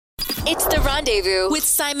It's The Rendezvous with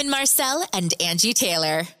Simon Marcel and Angie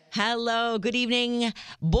Taylor. Hello, good evening.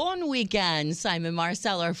 Bon weekend, Simon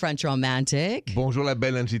Marcel, our French romantic. Bonjour la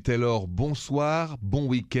belle Angie Taylor. Bonsoir, bon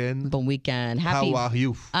weekend. Bon weekend. How are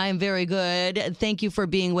you? I'm very good. Thank you for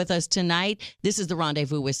being with us tonight. This is The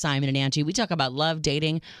Rendezvous with Simon and Angie. We talk about love,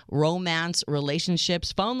 dating, romance,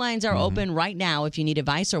 relationships. Phone lines are open right now if you need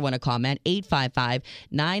advice or want to comment.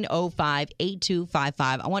 855-905-8255.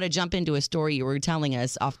 I want to jump into a story you were telling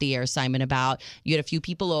us off the air, Simon, about you had a few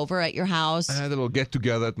people over at your house. I had a little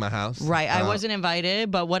get-together at my house. Right. I wasn't invited,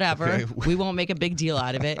 but whatever. Okay. We won't make a big deal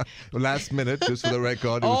out of it. Last minute, just for the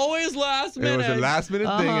record. Always last minute. It was a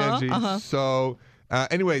last-minute thing, Angie. Uh-huh. So,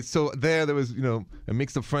 anyway, there was, a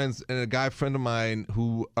mix of friends, and a guy friend of mine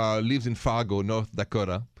who lives in Fargo, North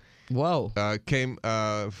Dakota. Whoa. Came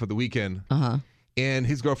for the weekend. Uh-huh. And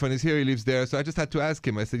his girlfriend is here. He lives there. So I just had to ask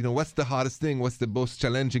him. I said, what's the hardest thing? What's the most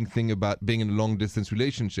challenging thing about being in a long-distance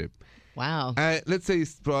relationship? Wow. Let's say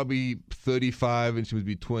he's probably 35 and she would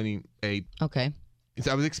be 28. Okay.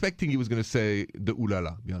 So I was expecting he was going to say the ooh la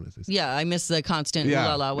la, be honest. Yeah, I miss the constant ooh Yeah,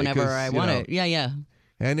 la la whenever because, I want it. Yeah.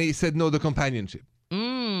 And he said, no, the companionship.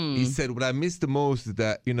 He said, what I miss the most is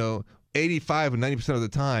that, 85 or 90% of the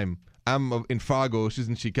time, I'm in Fargo, she's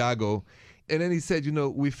in Chicago. And then he said,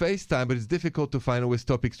 we FaceTime, but it's difficult to find always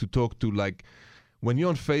topics to talk to. Like when you're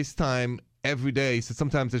on FaceTime every day, so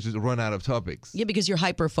sometimes there's just run out of topics. Yeah, because you're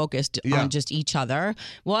hyper-focused on just each other.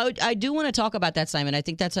 Well, I do want to talk about that, Simon. I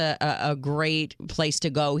think that's a great place to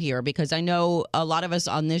go here because I know a lot of us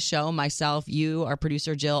on this show, myself, you, our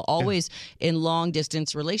producer Jill, always in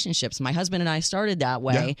long-distance relationships. My husband and I started that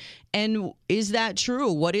way. Yeah. And is that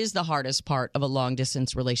true? What is the hardest part of a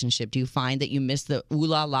long-distance relationship? Do you find that you miss the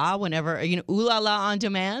ooh-la-la whenever, ooh-la-la on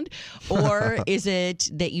demand? Or is it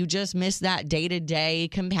that you just miss that day-to-day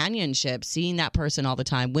companionship, seeing that person all the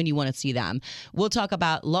time when you want to see them? We'll talk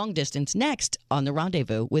about long distance next on The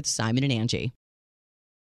Rendezvous with Simon and Angie.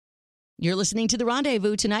 You're listening to The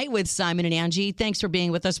Rendezvous tonight with Simon and Angie. Thanks for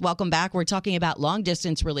being with us. Welcome back. We're talking about long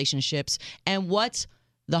distance relationships and what's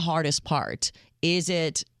the hardest part. Is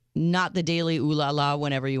it not the daily ooh la la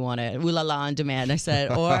whenever you want it, ooh la la on demand, I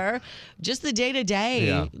said, or just the day to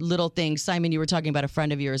day little things. Simon, you were talking about a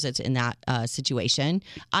friend of yours that's in that situation.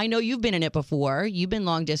 I know you've been in it before. You've been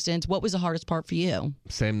long distance. What was the hardest part for you?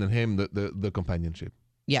 Same than him, the companionship.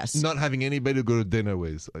 Yes. Not having anybody to go to dinner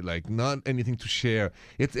with, like not anything to share.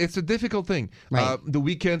 It's a difficult thing. Right. The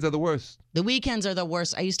weekends are the worst. The weekends are the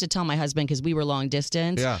worst. I used to tell my husband because we were long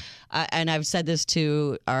distance. Yeah. And I've said this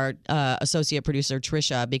to our associate producer,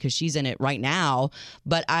 Trisha, because she's in it right now.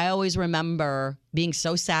 But I always remember being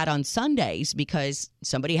so sad on Sundays because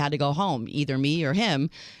somebody had to go home, either me or him.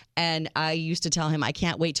 And I used to tell him I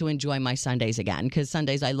can't wait to enjoy my Sundays again because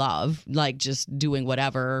Sundays I love, like just doing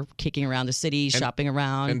whatever, kicking around the city, shopping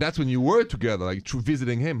around. And that's when you were together, like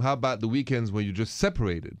visiting him. How about the weekends when you just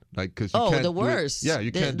separated? Like, because you can't the worst.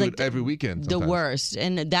 You can't do it every weekend. The worst.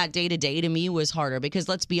 And that day to day to me was harder because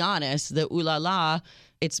let's be honest, the ooh la la,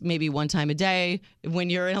 it's maybe one time a day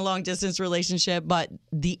when you're in a long distance relationship, but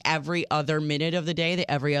the every other minute of the day,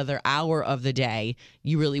 the every other hour of the day,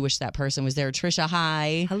 you really wish that person was there. Trisha,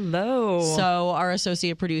 hi. Hello. So our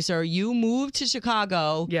associate producer, you moved to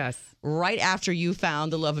Chicago. Yes. Right after you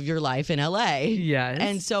found the love of your life in LA. Yes.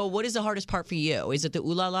 And so what is the hardest part for you? Is it the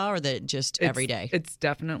ooh la la or the just every day? It's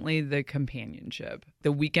definitely the companionship.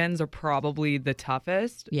 The weekends are probably the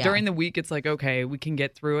toughest. Yeah. During the week, it's like, okay, we can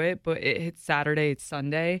get through it. But it hits Saturday, it's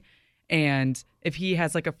Sunday. And if he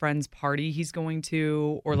has like a friend's party he's going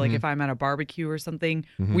to, or like if I'm at a barbecue or something,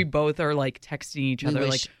 we both are like texting each other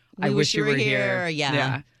I wish you were here.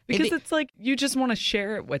 Yeah. Because it's like you just want to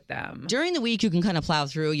share it with them. During the week, you can kind of plow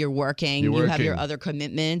through. You're working. You have your other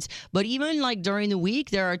commitments. But even like during the week,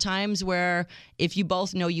 there are times where if you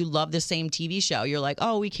both know you love the same TV show, you're like,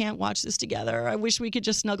 oh, we can't watch this together. I wish we could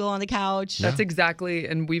just snuggle on the couch. That's exactly.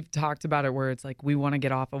 And we've talked about it where it's like we want to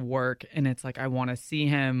get off of work and it's like I want to see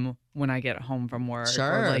him when I get home from work.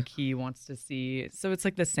 Sure. Or like he wants to see. So it's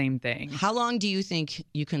like the same thing. How long do you think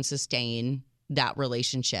you can sustain that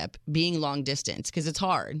relationship being long distance? Because it's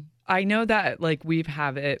hard. I know that like we've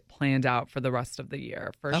have it planned out for the rest of the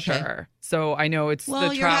year for sure. So I know it's the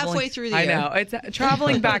traveling. You're halfway through the year. I know it's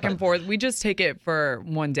traveling back and forth. We just take it for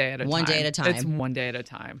one day at a time. One day at a time. It's one day at a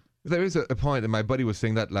time. There is a point, and my buddy was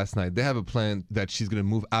saying that last night. They have a plan that she's going to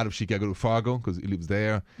move out of Chicago to Fargo because he lives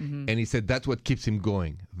there. And he said that's what keeps him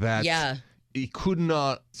going. That he could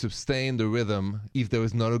not sustain the rhythm if there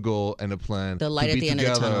was not a goal and a plan. The light to at be the end of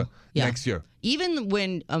the together tunnel. Yeah. next year. Even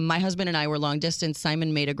when my husband and I were long distance,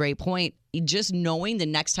 Simon made a great point. Just knowing the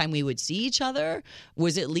next time we would see each other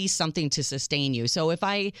was at least something to sustain you. So if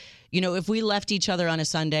if we left each other on a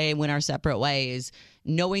Sunday and went our separate ways,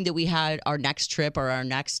 knowing that we had our next trip or our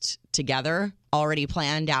next together already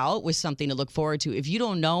planned out was something to look forward to. If you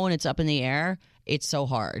don't know and it's up in the air, it's so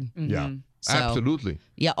hard. Yeah. So, Absolutely.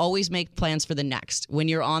 Yeah, always make plans for the next. When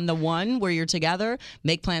you're on the one where you're together,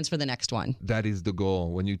 make plans for the next one. That is the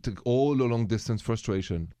goal. When you take all the long distance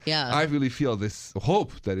frustration, Yeah. I really feel this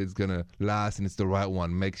hope that it's going to last and it's the right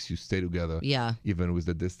one makes you stay together. Yeah. Even with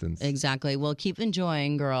the distance. Exactly. Well, keep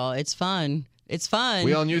enjoying, girl. It's fun. It's fun.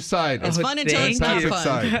 We're on your side. It's fun until it's not Patrick's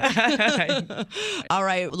fun. side. All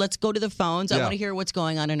right, let's go to the phones. I Yeah. want to hear what's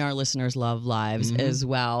going on in our listeners' love lives as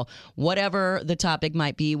well. Whatever the topic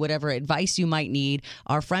might be, whatever advice you might need,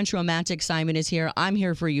 our French romantic Simon is here. I'm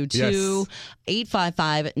here for you too.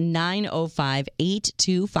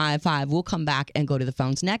 855-905-8255. We'll come back and go to the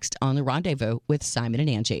phones next on The Rendezvous with Simon and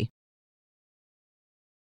Angie.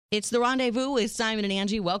 It's The Rendezvous with Simon and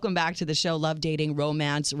Angie. Welcome back to the show. Love, dating,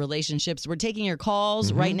 romance, relationships. We're taking your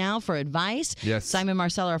calls right now for advice. Yes. Simon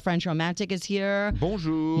Marcel, our French romantic, is here.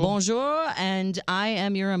 Bonjour. Bonjour, and I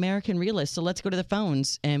am your American realist. So let's go to the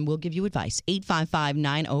phones and we'll give you advice.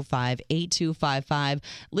 855-905-8255.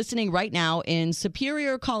 Listening right now in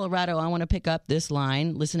Superior, Colorado. I want to pick up this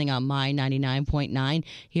line. Listening on My 99.9.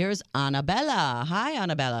 Here's Annabella. Hi,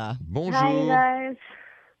 Annabella. Bonjour. Hi, you guys.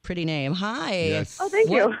 Pretty name. Hi. Yes. Oh, thank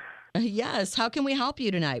you. Yes. How can we help you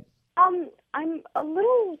tonight? I'm a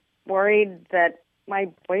little worried that my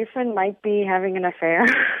boyfriend might be having an affair.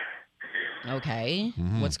 Okay.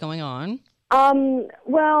 What's going on?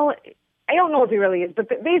 Well, I don't know if he really is, but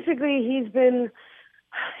basically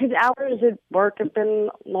his hours at work have been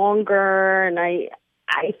longer, and I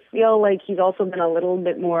feel like he's also been a little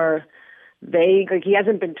bit more vague. Like he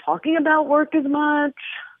hasn't been talking about work as much.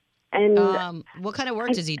 And What kind of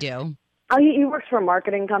work does he do? he works for a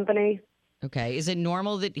marketing company. Okay. Is it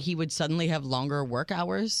normal that he would suddenly have longer work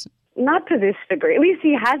hours? Not to this degree. At least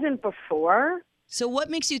he hasn't before. So what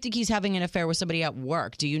makes you think he's having an affair with somebody at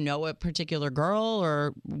work? Do you know a particular girl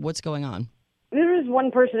or what's going on? There is one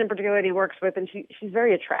person in particular that he works with, and she's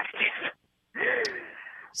very attractive.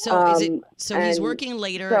 So is it he's and working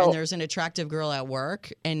later so- and there's an attractive girl at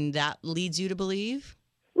work and that leads you to believe?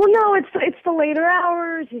 Well, no, it's the later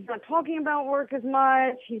hours. He's not talking about work as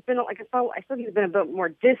much. He's been I feel he's been a bit more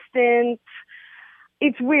distant.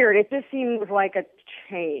 It's weird. It just seems like a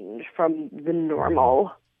change from the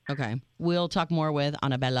normal. Okay. We'll talk more with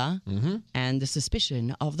Annabella and the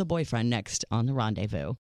suspicion of the boyfriend next on The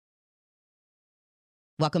Rendezvous.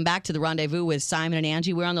 Welcome back to The Rendezvous with Simon and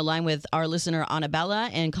Angie. We're on the line with our listener, Annabella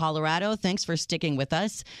in Colorado. Thanks for sticking with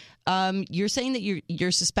us. You're saying that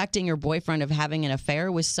you're suspecting your boyfriend of having an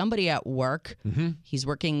affair with somebody at work. He's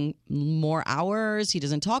working more hours. He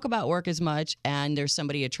doesn't talk about work as much, and there's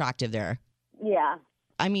somebody attractive there. Yeah.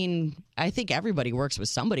 I mean, I think everybody works with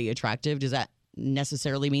somebody attractive. Does that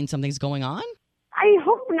necessarily mean something's going on? I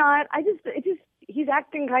hope not. He's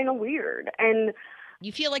acting kind of weird, and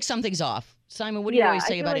You feel like something's off. Simon, what do you always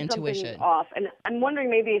say I feel about like intuition? something's off, and I'm wondering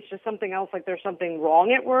maybe it's just something else. Like there's something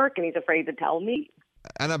wrong at work, and he's afraid to tell me.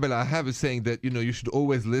 Annabella, I have a saying that, you should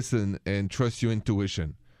always listen and trust your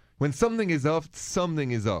intuition. When something is off,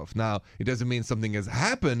 something is off. Now, it doesn't mean something has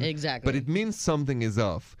happened. Exactly. But it means something is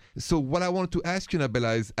off. So what I wanted to ask you,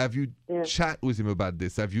 Annabella, is have you chat with him about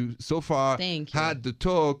this? Have you so far Thank you. had the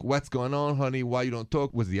talk? What's going on, honey? Why you don't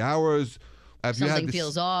talk? Was the hours? Have you had Something this-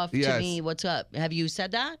 feels off to Yes. me. What's up? Have you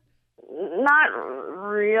said that? Not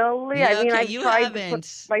really. Yeah, I mean, okay, I've you tried haven't.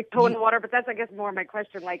 to put my toe in the water, but that's, I guess, more my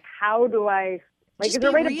question. Like, how do I? Like, Just is there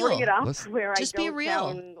a be way to bring real. it up Let's- where Just I be don't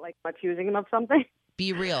real. sound like I'm accusing him of something?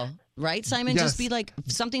 Be real, right, Simon? Yes. Just be like,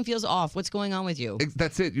 something feels off. What's going on with you?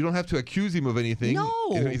 That's it. You don't have to accuse him of anything.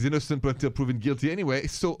 No. He's innocent until proven guilty anyway.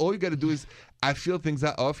 So all you got to do is, I feel things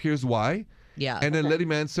are off. Here's why. Yeah. And then let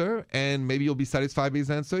him answer, and maybe you'll be satisfied with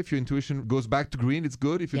his answer. If your intuition goes back to green, it's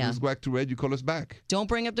good. If it Yeah. goes back to red, you call us back. Don't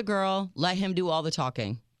bring up the girl. Let him do all the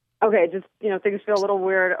talking. Okay, just, things feel a little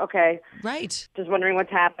weird. Okay, Right. just wondering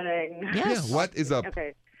what's happening. Yes. Yeah, what is up?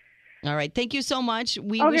 Okay. All right. Thank you so much.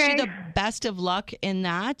 We wish you Okay. the best of luck in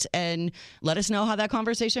that and let us know how that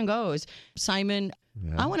conversation goes. Simon,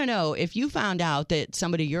 I want to know if you found out that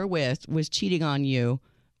somebody you're with was cheating on you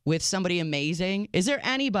with somebody amazing, is there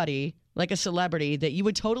anybody, like a celebrity, that you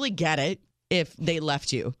would totally get it if they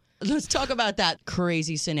left you? Let's talk about that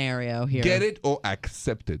crazy scenario here. Get it or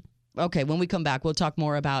accept it. Okay, when we come back, we'll talk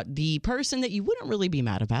more about the person that you wouldn't really be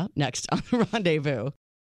mad about next on The Rendezvous.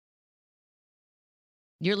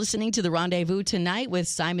 You're listening to The Rendezvous tonight with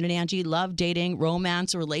Simon and Angie. Love, dating,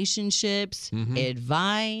 romance, relationships,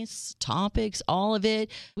 advice, topics, all of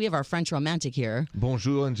it. We have our French romantic here.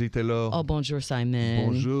 Bonjour, Angie Taylor. Oh, bonjour, Simon.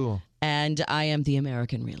 Bonjour. And I am the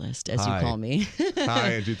American realist, as you call me.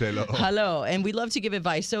 Hi, Angie Taylor. Hello. And we love to give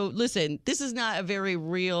advice. So listen, this is not a very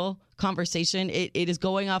real conversation. It is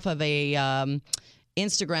going off of a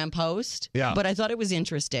Instagram post. Yeah. But I thought it was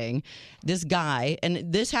interesting. This guy,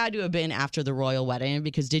 and this had to have been after the royal wedding,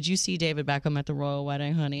 because did you see David Beckham at the royal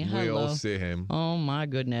wedding, honey? Hello. We all see him. Oh, my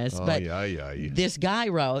goodness. Oh, but yeah. this guy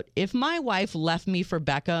wrote, if my wife left me for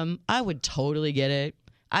Beckham, I would totally get it.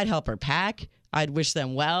 I'd help her pack. I'd wish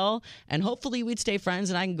them well, and hopefully we'd stay friends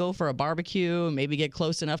and I can go for a barbecue and maybe get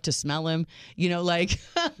close enough to smell him. You know, like,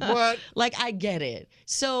 What? Like, I get it.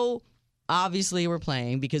 So obviously we're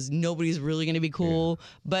playing because nobody's really going to be cool,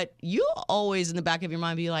 but you always in the back of your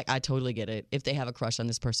mind be like, I totally get it. If they have a crush on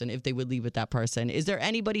this person, if they would leave with that person. Is there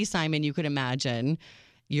anybody, Simon, you could imagine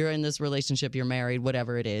you're in this relationship, you're married,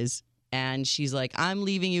 whatever it is, and she's like, I'm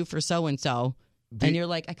leaving you for so-and-so. And you're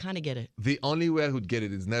like, I kind of get it. The only way I would get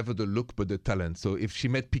it is never the look, but the talent. So if she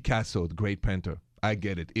met Picasso, the great painter, I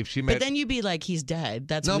get it. If she met, But then you'd be like, he's dead.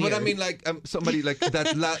 That's no, weird. but I mean, like somebody like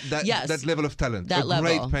that, Yes. that level of talent, That a level.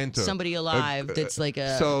 great painter, Somebody alive that's like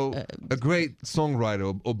a... a great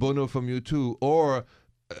songwriter, or Bono from U2, or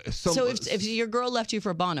So if your girl left you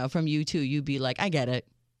for Bono from U2, you'd be like, I get it.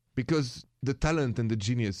 because the talent and the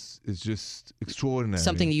genius is just extraordinary.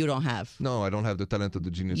 Something that you don't have. No, I don't have the talent or the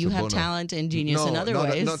genius. You of have Bono. talent and genius in other no,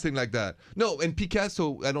 ways. nothing like that. No, and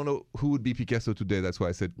Picasso, I don't know who would be Picasso today. That's why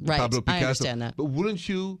I said Right, Pablo I Picasso. understand that. But wouldn't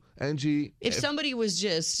you, Angie? If somebody was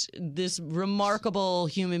just this remarkable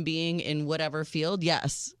human being in whatever field,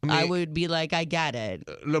 yes, I would be like, I get it.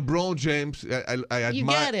 LeBron James, I admire You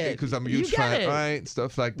get it. because I'm a You huge get fan, it. right?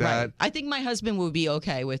 Stuff like that. Right. I think my husband would be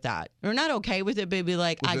okay with that. Or not okay with it, but be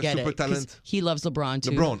like, With I the get super it. 'Cause talent? he loves LeBron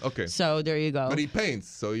too. LeBron, okay. So there you go. But he paints,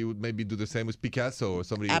 so you would maybe do the same with Picasso or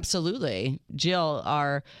somebody. Absolutely. Jill,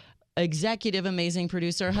 our executive amazing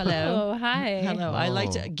producer. Hello. Oh, hi. Hello. I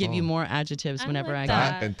like to give you more adjectives I whenever like I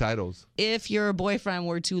that. can. And titles. If your boyfriend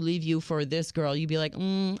were to leave you for this girl, you'd be like,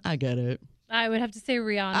 I get it. I would have to say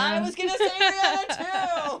Rihanna. I was going to say Rihanna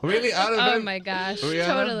too. Really? Out of Oh them? my gosh. Rihanna?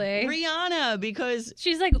 Totally. Rihanna, because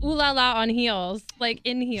She's like ooh la la on heels, like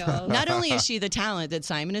in heels. not only is she the talent that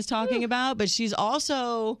Simon is talking about, but she's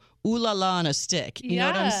also ooh la la on a stick. You know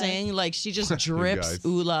what I'm Yeah. saying? Like she just drips guys.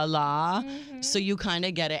 ooh la la. Mm-hmm. So you kind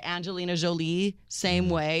of get it. Angelina Jolie, same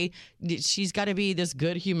way. She's got to be this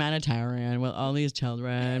good humanitarian with all these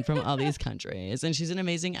children from all these countries. And she's an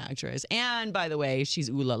amazing actress. And by the way, she's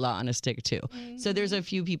ooh la la on a stick too. So there's a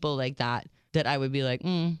few people like that I would be like,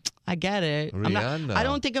 I get it. Rihanna. I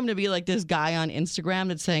don't think I'm going to be like this guy on Instagram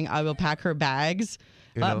that's saying I will pack her bags.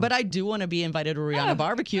 You know? But I do want to be invited to Rihanna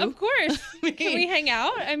barbecue. Of course. mean- Can we hang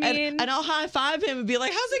out? I mean, And I'll high five him and be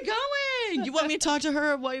like, "How's it going? You want me to talk to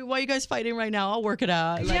her? Why are you guys fighting right now? I'll work it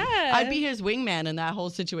out." Like, Yeah. I'd be his wingman in that whole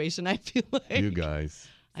situation. I feel like You guys.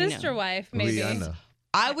 I know. sister wife, maybe. Rihanna.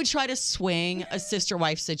 I would try to swing a sister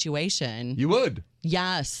wife situation. You would.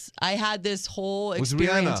 Yes, I had this whole With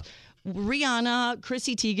experience. Rihanna,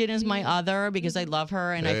 Chrissy Teigen is my other because I love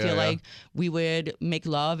her and I Yeah, feel yeah. like we would make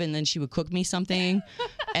love and then she would cook me something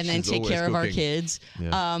and then She's take always care of our cooking. kids.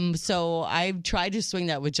 Yeah. So I've tried to swing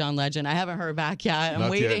that with John Legend. I haven't heard back yet. I'm Not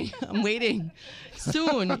waiting. yet. I'm waiting.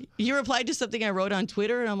 Soon. He replied to something I wrote on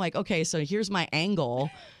Twitter and I'm like, okay, so here's my angle.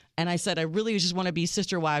 And I said, I really just want to be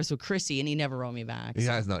sister wives with Chrissy, and he never wrote me back. He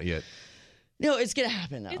has not yet. No, it's gonna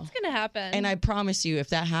happen though. It's gonna happen. And I promise you, if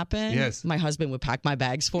that happened, Yes. my husband would pack my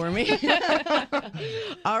bags for me.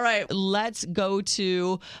 All right, let's go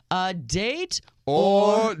to a date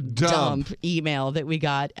Or dump. email that we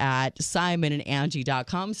got at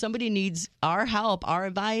simonandangie.com. Somebody needs our help, our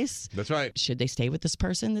advice. That's right. Should they stay with this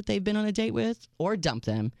person that they've been on a date with or dump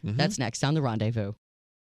them? That's next on The Rendezvous.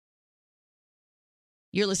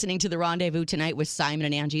 You're listening to The Rendezvous tonight with Simon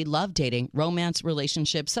and Angie. Love dating, romance,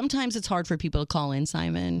 relationships. Sometimes it's hard for people to call in,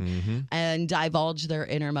 Simon, and divulge their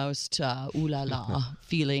innermost ooh la la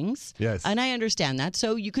feelings. Yes. And I understand that.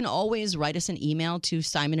 So you can always write us an email to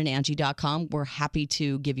simonandangie.com. We're happy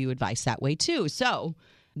to give you advice that way too. So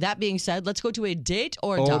that being said, let's go to a date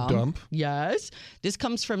or dump. Yes. This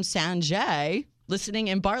comes from Sanjay, listening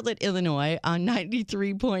in Bartlett, Illinois on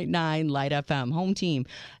 93.9 Light FM. Home team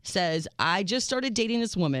says, I just started dating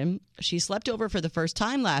this woman. She slept over for the first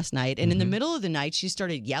time last night. And in the middle of the night, she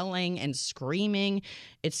started yelling and screaming.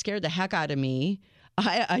 It scared the heck out of me.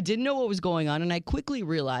 I didn't know what was going on. And I quickly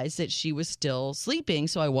realized that she was still sleeping.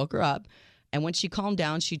 So I woke her up. And when she calmed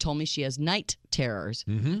down, she told me she has night terrors.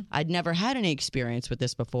 I'd never had any experience with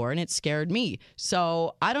this before, and it scared me.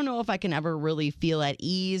 So I don't know if I can ever really feel at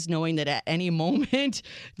ease knowing that at any moment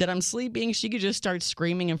that I'm sleeping, she could just start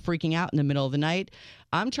screaming and freaking out in the middle of the night.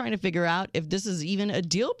 I'm trying to figure out if this is even a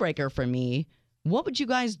deal breaker for me. What would you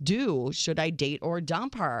guys do? Should I date or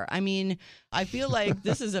dump her? I mean, I feel like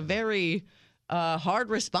this is a very hard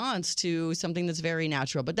response to something that's very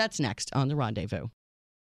natural, but that's next on The Rendezvous.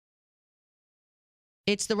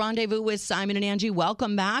 It's The Rendezvous with Simon and Angie.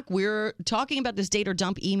 Welcome back. We're talking about this date or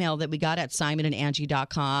dump email that we got at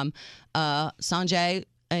simonandangie.com. Sanjay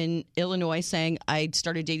in Illinois saying, I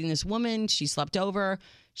started dating this woman. She slept over.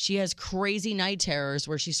 She has crazy night terrors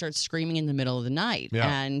where she starts screaming in the middle of the night.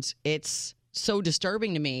 Yeah. And it's so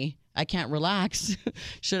disturbing to me. I can't relax.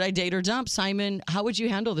 Should I date or dump? Simon, how would you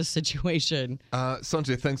handle this situation?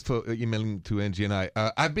 Sanjay, thanks for emailing to Angie and I.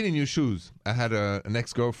 I've been in your shoes. I had an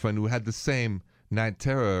ex-girlfriend who had the same night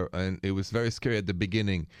terror, and it was very scary at the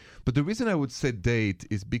beginning. But the reason I would say date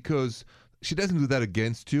is because she doesn't do that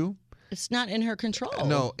against you. It's not in her control.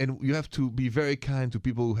 No, and you have to be very kind to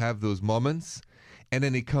people who have those moments, and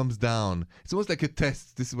then it comes down. It's almost like a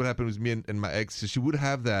test. This is what happened with me and my ex. She would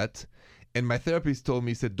have that, and my therapist told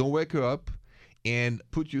me, he said, don't wake her up and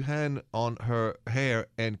put your hand on her hair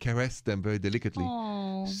and caress them very delicately.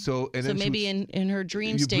 Aww. So then maybe in her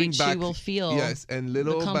dream you bring state, back, she will feel yes, and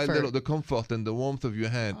little the by comfort. little the comfort and the warmth of your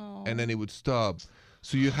hand, and then it would stop.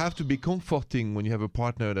 So you have to be comforting when you have a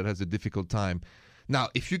partner that has a difficult time. Now,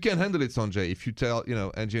 if you can handle it, Sanjay, if you tell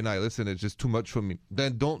Angie and I, listen, it's just too much for me,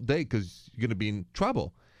 then don't date because you're gonna be in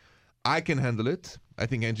trouble. I can handle it. I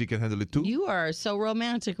think Angie can handle it too. You are so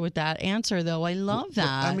romantic with that answer, though. I love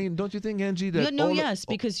that. I mean, don't you think, Angie, that yes,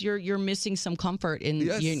 because you're missing some comfort in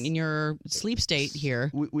Yes. in your sleep state here.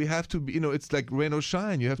 we have to be, it's like rain or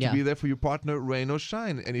shine. You have to be there for your partner, rain or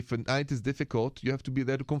shine. And if a night is difficult, you have to be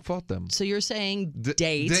there to comfort them. So you're saying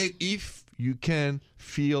date. Date if you can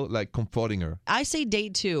feel like comforting her. I say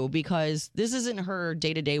date too, because this isn't her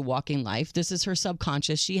day-to-day walking life. This is her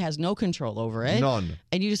subconscious. She has no control over it. None.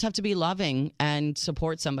 And you just have to be loving and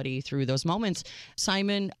support somebody through those moments.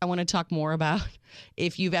 Simon, I want to talk more about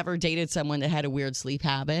if you've ever dated someone that had a weird sleep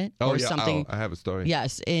habit or something. I have a story.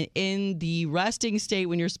 Yes. In the resting state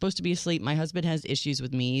when you're supposed to be asleep, my husband has issues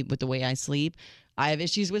with me with the way I sleep. I have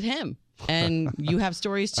issues with him. And you have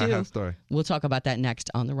stories too. I have a story. We'll talk about that next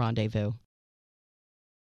on The Rendezvous.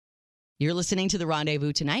 You're listening to The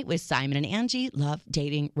Rendezvous tonight with Simon and Angie. Love,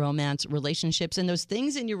 dating, romance, relationships, and those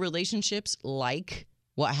things in your relationships like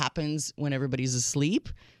what happens when everybody's asleep.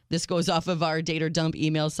 This goes off of our date or dump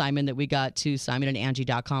email, Simon, that we got to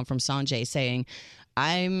simonandangie.com from Sanjay saying,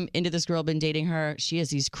 I'm into this girl, been dating her. She has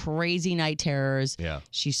these crazy night terrors. Yeah.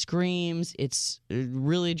 She screams. It's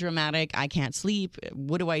really dramatic. I can't sleep.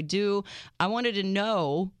 What do I do? I wanted to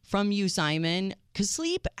know from you, Simon, because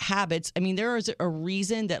sleep habits, I mean, there is a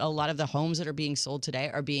reason that a lot of the homes that are being sold today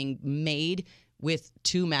are being made with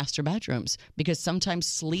 2 master bedrooms, because sometimes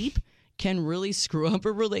sleep can really screw up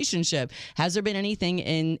a relationship. Has there been anything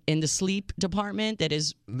in the sleep department that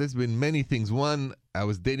is... There's been many things. One, I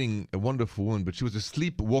was dating a wonderful woman, but she was a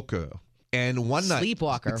sleepwalker. And one night...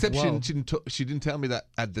 Sleepwalker, Except whoa. she didn't tell me that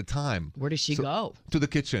at the time. Where does she go? To the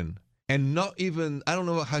kitchen. And not even... I don't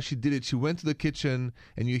know how she did it. She went to the kitchen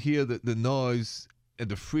and you hear the noise and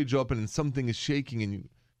the fridge open and something is shaking and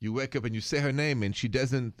you wake up and you say her name and she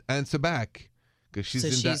doesn't answer back. She's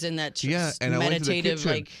in that and I went to the meditative,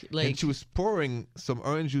 kitchen, like... And she was pouring some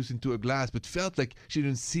orange juice into a glass, but felt like she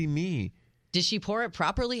didn't see me. Did she pour it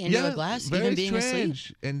properly into a glass, very even being strange.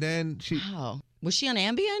 asleep? And then she... Wow. Was she on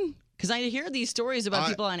Ambien? Because I hear these stories about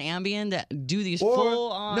people on Ambien that do these Or-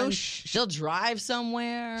 full-on... no, they'll drive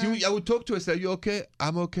somewhere. I would talk to her, say, "Are you okay?"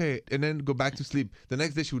 "I'm okay," and then go back to sleep. The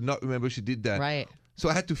next day, she would not remember she did that. Right. So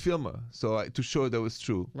I had to film her, to show her that was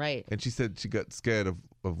true. Right. And she said she got scared of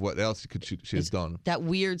what else she had done. That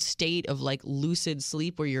weird state of like lucid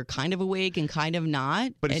sleep where you're kind of awake and kind of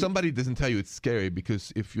not. But if And- somebody doesn't tell you, it's scary,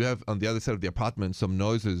 because if you have on the other side of the apartment some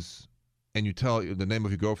noises and you tell the name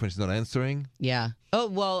of your girlfriend, she's not answering. Yeah. Oh,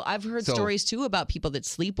 well, I've heard So- stories too about people that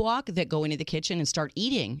sleepwalk, that go into the kitchen and start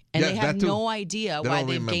eating. And Yeah, they have that too. no idea They why don't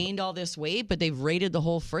they've remember. gained all this weight, but they've raided the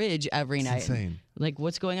whole fridge every It's night. insane. Like,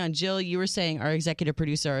 what's going on? Jill, you were saying, our executive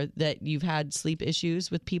producer, that you've had sleep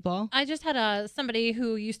issues with people. I just had somebody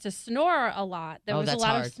who used to snore a lot. There Oh, was a that's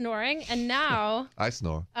lot hard. of snoring, and now, I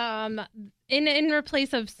snore. in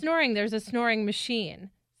place of snoring, there's a snoring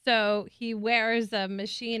machine. So he wears a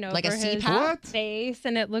machine over Like a his CPAP? What? face,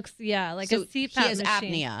 and it looks like So a CPAP he has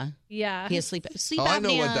machine. apnea. Yeah, He has sleep Oh, apnea. I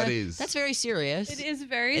know what that is. That's very serious. It is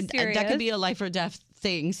very And serious. that could be a life or death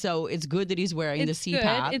thing. So it's good that he's wearing It's the good.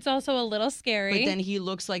 CPAP. It's also a little scary. But then he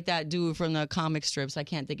looks like that dude from the comic strips. I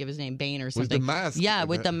can't think of his name, Bane or something. With the mask. Yeah,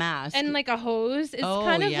 with the mask. and like a hose. It's Oh,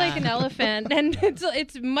 kind of yeah. like an elephant, and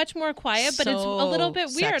it's much more quiet, but it's a little bit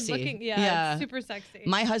So weird sexy. looking. Yeah. Yeah, it's super sexy.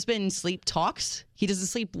 My husband sleep talks. He doesn't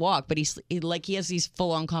sleep walk, but he has these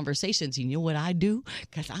full on conversations. You know what I do?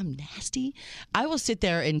 Because I'm nasty. I will sit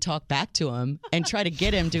there and talk back to him and try to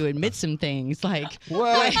get him to admit some things. Like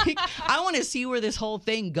I want to see where this whole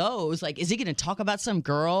thing goes. Like, is he going to talk about some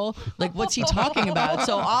girl? Like, what's he talking about?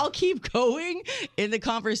 So I'll keep going in the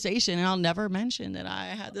conversation, and I'll never mention that I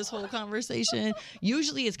had this whole conversation.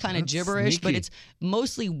 Usually it's kind of gibberish, but sneaky. it's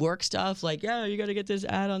mostly work stuff. Like, yeah, you got to get this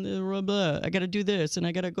ad on the blah, blah. I got to do this, and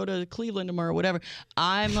I got to go to Cleveland tomorrow, whatever.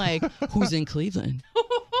 I'm like, who's in Cleveland?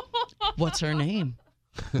 What's her name?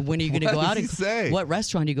 When are you going to What go out? does he say? What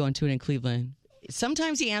restaurant are you going to in Cleveland?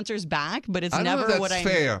 Sometimes he answers back, but it's I don't never know if that's what I'm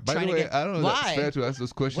fair. By trying the to way, get. I don't know if Why? that's fair to ask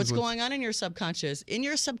those questions. What's when- going on in your subconscious? In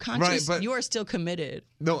your subconscious, but- you are still committed.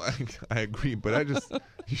 No, I agree, but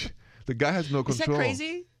the guy has no Is that control.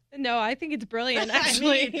 crazy? no, I think it's brilliant. I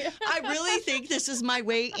Actually, mean, I really think this is my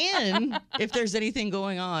way in if there's anything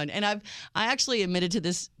going on. And I actually admitted to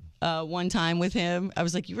this one time with him. I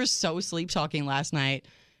was like, you were so sleep talking last night.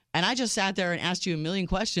 And I just sat there and asked you a million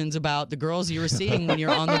questions about the girls you were seeing when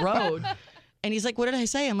you're on the road. And he's like, what did I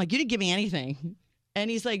say? I'm like, you didn't give me anything.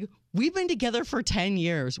 And he's like, we've been together for 10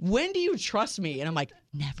 years. When do you trust me? And I'm like,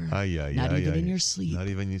 never. Not even in your sleep. Not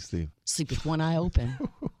even in your sleep. Sleep with one eye open.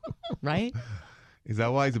 Right? Is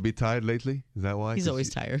that why he's a bit tired lately? Is that why? He's 'Cause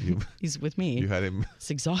always tired. He's with me. You had him.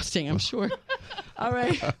 It's exhausting, I'm sure. All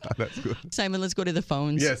right. That's good. Simon, let's go to the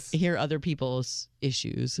phones. Yes. Hear other people's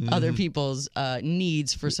issues, other people's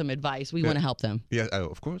needs for some advice. We want to help them. Yeah,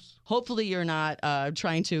 of course. Hopefully, you're not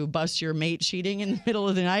trying to bust your mate cheating in the middle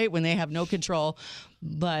of the night when they have no control.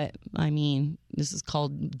 But, I mean, this is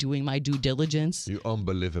called doing my due diligence. You're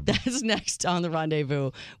unbelievable. That's next on The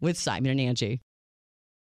Rendezvous with Simon and Angie.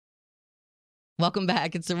 Welcome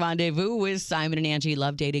back. It's The Rendezvous with Simon and Angie.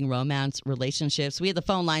 Love, dating, romance, relationships. We have the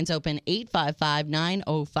phone lines open,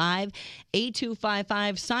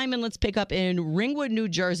 855-905-8255. Simon, let's pick up in Ringwood, New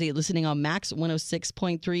Jersey, listening on Max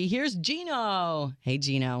 106.3. Here's Gino. Hey,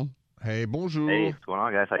 Gino. Hey, bonjour. Hey, what's going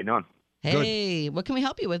on, guys? How you doing? Hey, what can we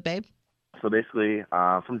help you with, babe? So basically,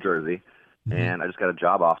 from Jersey, and I just got a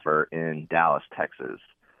job offer in Dallas, Texas.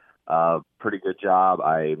 Pretty good job.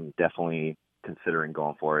 I'm definitely considering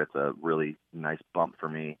going for it. It's a really nice bump for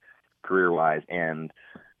me, career-wise and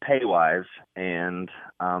pay-wise. And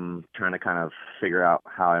I'm trying to kind of figure out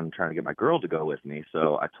how I'm trying to get my girl to go with me.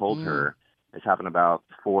 So I told her, this happened about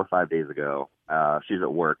 4 or 5 days ago. She's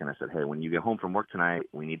at work, and I said, hey, when you get home from work tonight,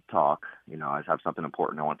 we need to talk. You know, I just have something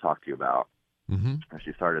important I want to talk to you about. Mm-hmm. And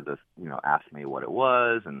she started to, ask me what it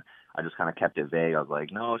was, and I just kind of kept it vague. I was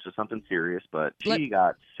like, no, it's just something serious. But she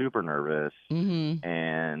got super nervous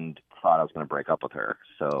and thought I was going to break up with her.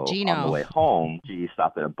 So Gino. on the way home, she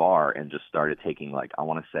stopped at a bar and just started taking, like, I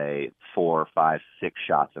want to say 4, 5, 6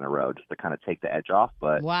 shots in a row just to kind of take the edge off.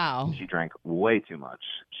 But Wow. she drank way too much.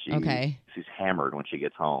 She's hammered when she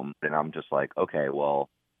gets home. And I'm just like, okay, well,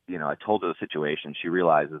 I told her the situation. She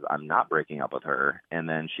realizes I'm not breaking up with her. And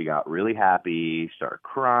then she got really happy, started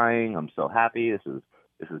crying. I'm so happy. This is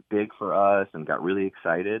big for us, and got really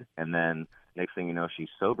excited. And then next thing you know, she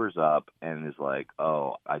sobers up and is like,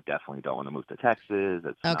 oh, I definitely don't want to move to Texas.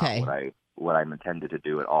 It's Okay. not what I'm intended to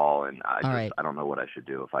do at all. And right. I don't know what I should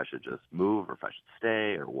do, if I should just move or if I should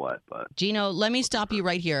stay or what. But Gino, let me stop you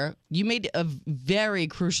right here. You made a very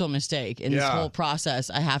crucial mistake in this Yeah. whole process,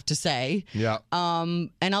 I have to say. Yeah. And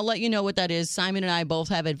I'll let you know what that is. Simon and I both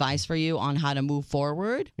have advice for you on how to move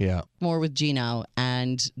forward. Yeah. More with Gino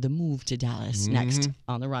and the move to Dallas next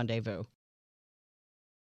on The Rendezvous.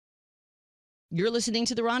 You're listening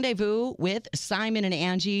to The Rendezvous with Simon and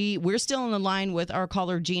Angie. We're still on the line with our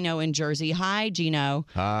caller, Gino in Jersey. Hi, Gino.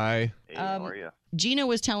 Hi. hey, how are you? Gino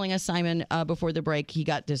was telling us, Simon, before the break, he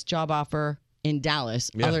got this job offer in Dallas,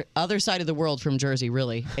 Yeah. other side of the world from Jersey,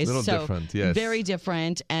 really. It's Little so different, yes. Very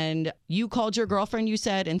different. And you called your girlfriend, you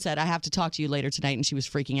said, I have to talk to you later tonight. And she was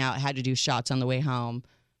freaking out, had to do shots on the way home.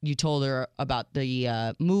 You told her about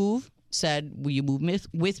the move, said, will you move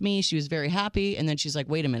with me? She was very happy. And then she's like,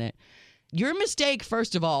 wait a minute. Your mistake,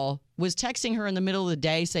 first of all, was texting her in the middle of the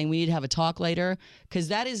day saying we need to have a talk later, because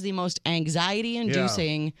that is the most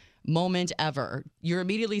anxiety-inducing moment ever. You're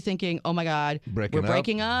immediately thinking, oh, my God, we're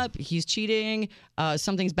breaking up. He's cheating.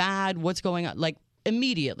 Something's bad. What's going on? Like,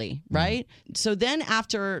 immediately, right? So then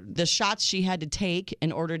after the shots she had to take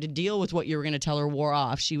in order to deal with what you were going to tell her wore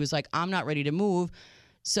off, she was like, I'm not ready to move.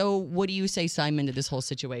 So what do you say, Simon, to this whole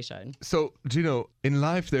situation? So, Gino, in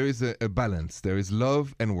life, there is a balance. There is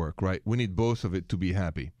love and work, right? We need both of it to be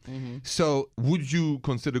happy. So would you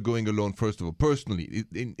consider going alone, first of all, personally,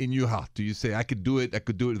 in your heart? Do you say, I could do it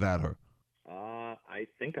without her? I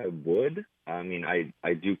think I would. I mean,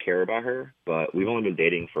 I do care about her, but we've only been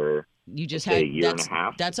dating for You just let's say had a year and a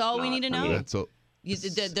half. That's all we need to know. That's all.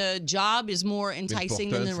 The job is more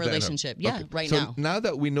enticing than the Important relationship. than her. Yeah, Okay. right so now. Now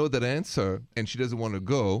that we know that answer and she doesn't want to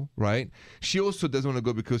go, right? She also doesn't want to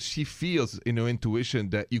go because she feels in her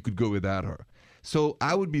intuition that you could go without her. So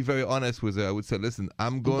I would be very honest with her. I would say, listen,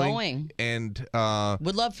 I'm going. And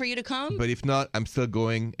Would love for you to come. but if not, I'm still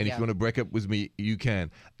going. And if Yeah. you want to break up with me, you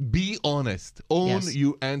can. Be honest. Own Yes.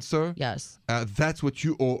 your answer. Yes. That's what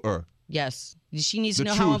you owe her. Yes. She needs to The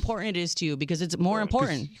know how truth. important it is to you because it's more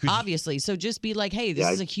important, 'cause- obviously. So just be like, hey, this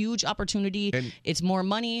is a huge opportunity. And- It's more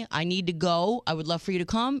money. I need to go. I would love for you to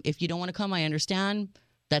come. If you don't want to come, I understand.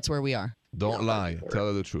 That's where we are. Don't lie. Tell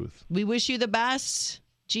her the truth. We wish you the best.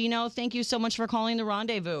 Gino, thank you so much for calling the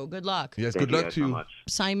Rendezvous. Good luck. Yes, Thank good you luck guys to so you. much.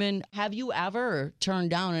 Simon, have you ever turned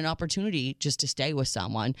down an opportunity just to stay with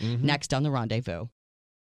someone? Next on the Rendezvous.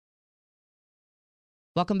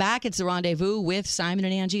 Welcome back. It's the Rendezvous with Simon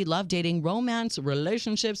and Angie. Love, dating, romance,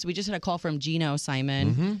 relationships. We just had a call from Gino,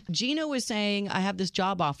 Simon. Gino was saying, I have this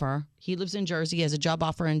job offer. He lives in Jersey. He has a job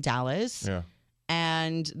offer in Dallas. Yeah.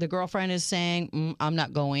 And the girlfriend is saying, I'm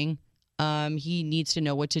not going. He needs to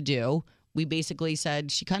know what to do. We basically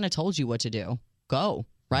said, she kind of told you what to do. Go,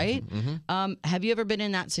 right? Have you ever been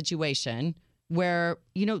in that situation where,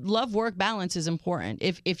 love work balance is important?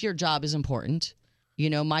 If your job is important,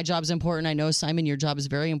 my job's important. I know, Simon, your job is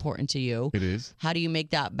very important to you. It is. How do you make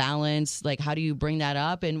that balance? Like, how do you bring that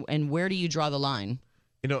up? And where do you draw the line?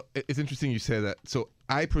 It's interesting you say that. So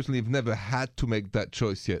I personally have never had to make that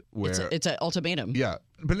choice yet. Where It's an ultimatum. Yeah,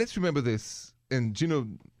 but let's remember this. And Gino,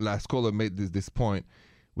 last caller, made this point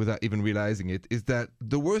without even realizing it, is that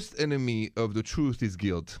the worst enemy of the truth is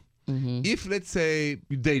guilt. If, let's say,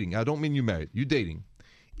 you're dating, I don't mean you're married, you're dating,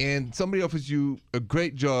 and somebody offers you a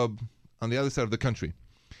great job on the other side of the country,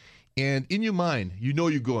 and in your mind, you know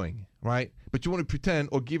you're going, right? But you want to pretend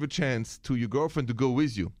or give a chance to your girlfriend to go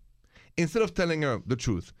with you. Instead of telling her the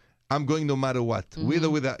truth, I'm going no matter what, with or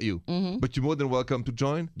without you. But you're more than welcome to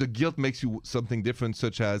join. The guilt makes you something different,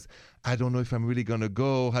 such as, I don't know if I'm really going to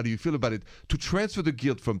go. How do you feel about it? To transfer the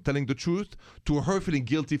guilt from telling the truth to her feeling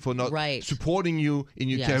guilty for not supporting you in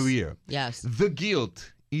your career. Yes. The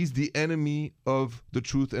guilt is the enemy of the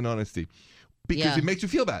truth and honesty because it makes you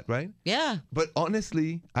feel bad, right? Yeah. But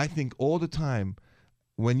honestly, I think all the time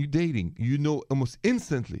when you're dating, you know almost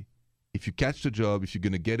instantly if you catch the job, if you're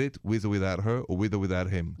going to get it with or without her or with or without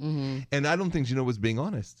him. And I don't think Gino was being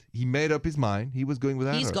honest. He made up his mind. He was going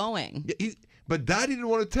without her. He's going. Yeah, but Dad didn't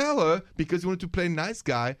want to tell her because he wanted to play nice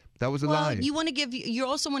guy. That was a lie. You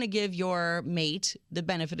also want to give your mate the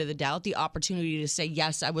benefit of the doubt, the opportunity to say,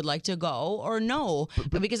 yes, I would like to go, or no.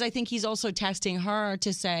 Because I think he's also testing her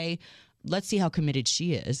to say, let's see how committed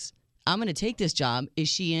she is. I'm going to take this job. Is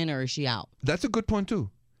she in or is she out? That's a good point too.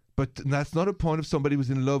 But that's not a point if somebody who's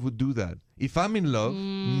in love would do that. If I'm in love,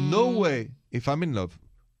 no way. If I'm in love.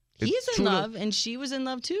 He's in love and she was in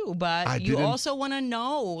love too. But you also want to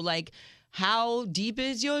know, like, how deep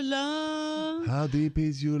is your love? How deep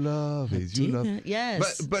is your love?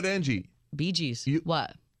 Yes. But Angie. Bee Gees.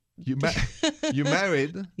 What? You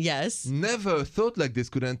married. Yes. Never thought like this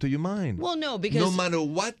could enter your mind. Well, no, because no matter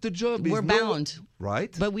what the job is, we're bound,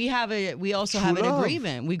 right? But we also have an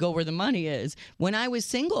agreement. We go where the money is. When I was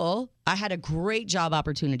single, I had a great job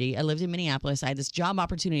opportunity. I lived in Minneapolis. I had this job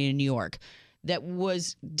opportunity in New York that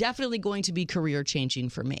was definitely going to be career changing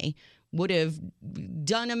for me. Would have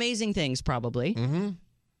done amazing things probably.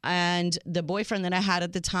 And the boyfriend that I had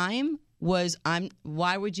at the time was,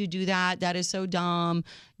 why would you do that? That is so dumb.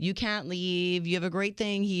 You can't leave. You have a great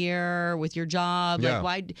thing here with your job. Yeah. Like,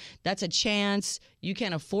 why? That's a chance. You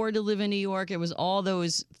can't afford to live in New York. It was all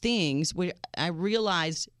those things where I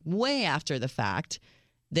realized way after the fact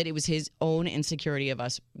that it was his own insecurity of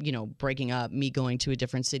us, breaking up, me going to a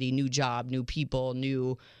different city, new job, new people,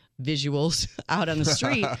 new visuals out on the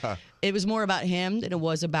street. It was more about him than it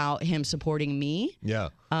was about him supporting me. Yeah.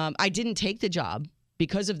 I didn't take the job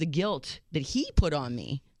because of the guilt that he put on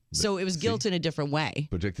me. So it was guilt in a different way.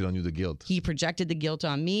 Projected on you the guilt. He projected the guilt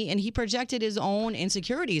on me, and he projected his own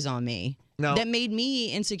insecurities on me. That made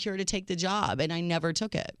me insecure to take the job, and I never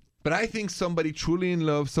took it. But I think somebody truly in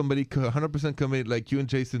love, somebody 100% committed like you and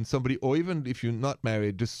Jason, somebody, or even if you're not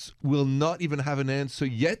married, just will not even have an answer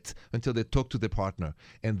yet until they talk to their partner.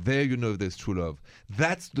 And there you know if there's true love.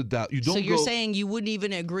 That's the doubt. You don't. So you're saying you wouldn't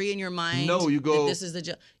even agree in your mind? No, you go. That this is the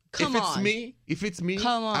job. Come if on. If it's me,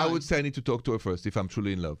 Come on. I would say I need to talk to her first if I'm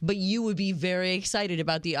truly in love. But you would be very excited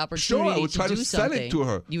about the Sure, opportunity I would try to to do sell something. it to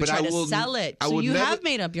her. You would but try I to will, sell it. I So would you never, have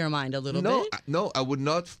made up your mind a little no, bit. No, I would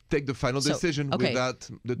not take the final decision okay. without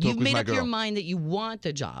the talk You've with made my up girl. your mind that you want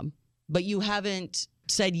the job, but you haven't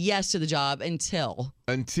said yes to the job until.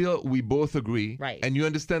 Until we both agree. Right. And you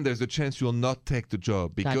understand there's a chance you'll not take the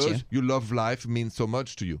job because your love life means so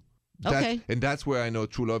much to you. Okay. And that's where I know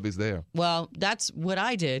true love is there. Well, that's what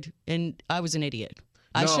I did, and I was an idiot.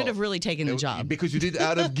 I No. should have really taken the job. Because you did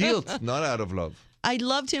out of guilt, not out of love. I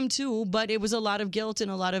loved him too, but it was a lot of guilt and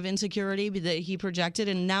a lot of insecurity that he projected,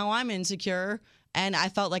 and now I'm insecure, and I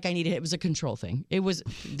felt like I needed it was a control thing.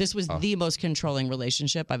 This was the most controlling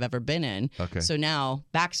relationship I've ever been in. Okay. So now,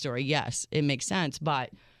 backstory, yes, it makes sense, but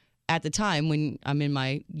at the time when I'm in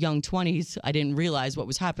my young 20s, I didn't realize what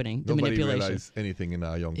was happening. The Nobody manipulation. realized anything in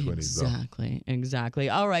our young 20s. Though. Exactly.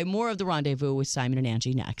 All right, more of The Rendezvous with Simon and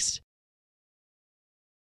Angie next.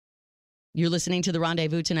 You're listening to The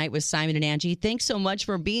Rendezvous tonight with Simon and Angie. Thanks so much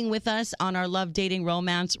for being with us on our love, dating,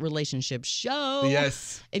 romance, relationship show.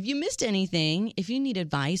 Yes. If you missed anything, if you need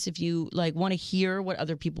advice, if you want to hear what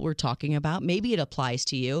other people were talking about, maybe it applies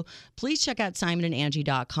to you, please check out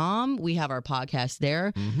simonandangie.com. We have our podcast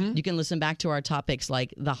there. Mm-hmm. You can listen back to our topics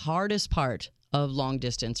like the hardest part of long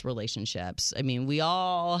distance relationships. I mean, we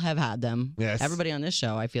all have had them. Yes. Everybody on this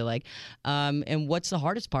show, I feel like. And what's the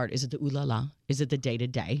hardest part? Is it the ooh la la? Is it the day to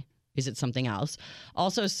day? Is it something else?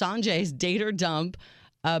 Also, Sanjay's date or dump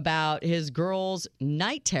about his girl's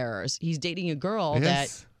night terrors. He's dating a girl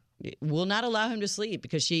that will not allow him to sleep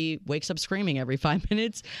because she wakes up screaming every 5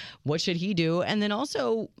 minutes. What should he do? And then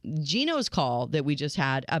also Gino's call that we just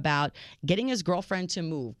had about getting his girlfriend to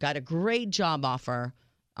move. Got a great job offer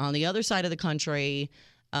on the other side of the country.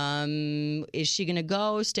 Is she going to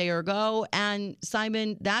go, stay or go? And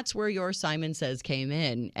Simon, that's where your Simon Says came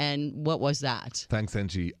in. And what was that? Thanks,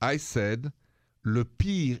 Angie. I said, le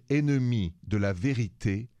pire ennemi de la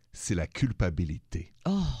vérité, c'est la culpabilité.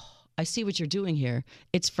 Oh, I see what you're doing here.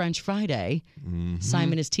 It's French Friday. Mm-hmm.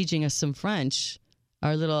 Simon is teaching us some French.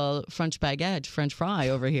 Our little French baguette, French fry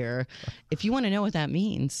over here. If you want to know what that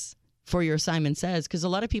means for your Simon Says, because a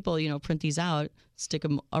lot of people, print these out, stick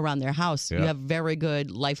them around their house. Yeah. You have very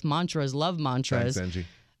good life mantras, love mantras. Thanks, Angie.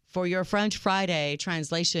 For your French Friday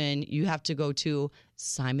translation, you have to go to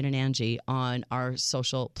Simon and Angie on our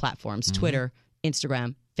social platforms, Twitter,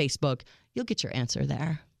 Instagram, Facebook. You'll get your answer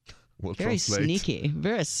there. We'll Very translate. sneaky.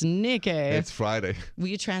 Very sneaky. It's Friday. Will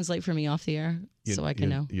you translate for me off the air so I can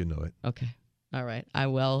know? You know it. Okay. All right. I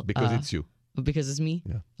will. Because it's you. Because it's me?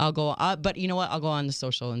 Yeah. I'll go. But you know what? I'll go on the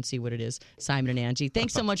social and see what it is. Simon and Angie,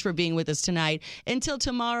 thanks so much for being with us tonight. Until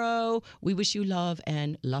tomorrow, we wish you love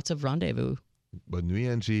and lots of rendezvous. Bonne nuit,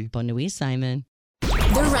 Angie. Bonne nuit, Simon.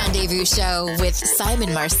 The Rendezvous Show with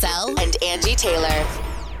Simon Marcel and Angie Taylor.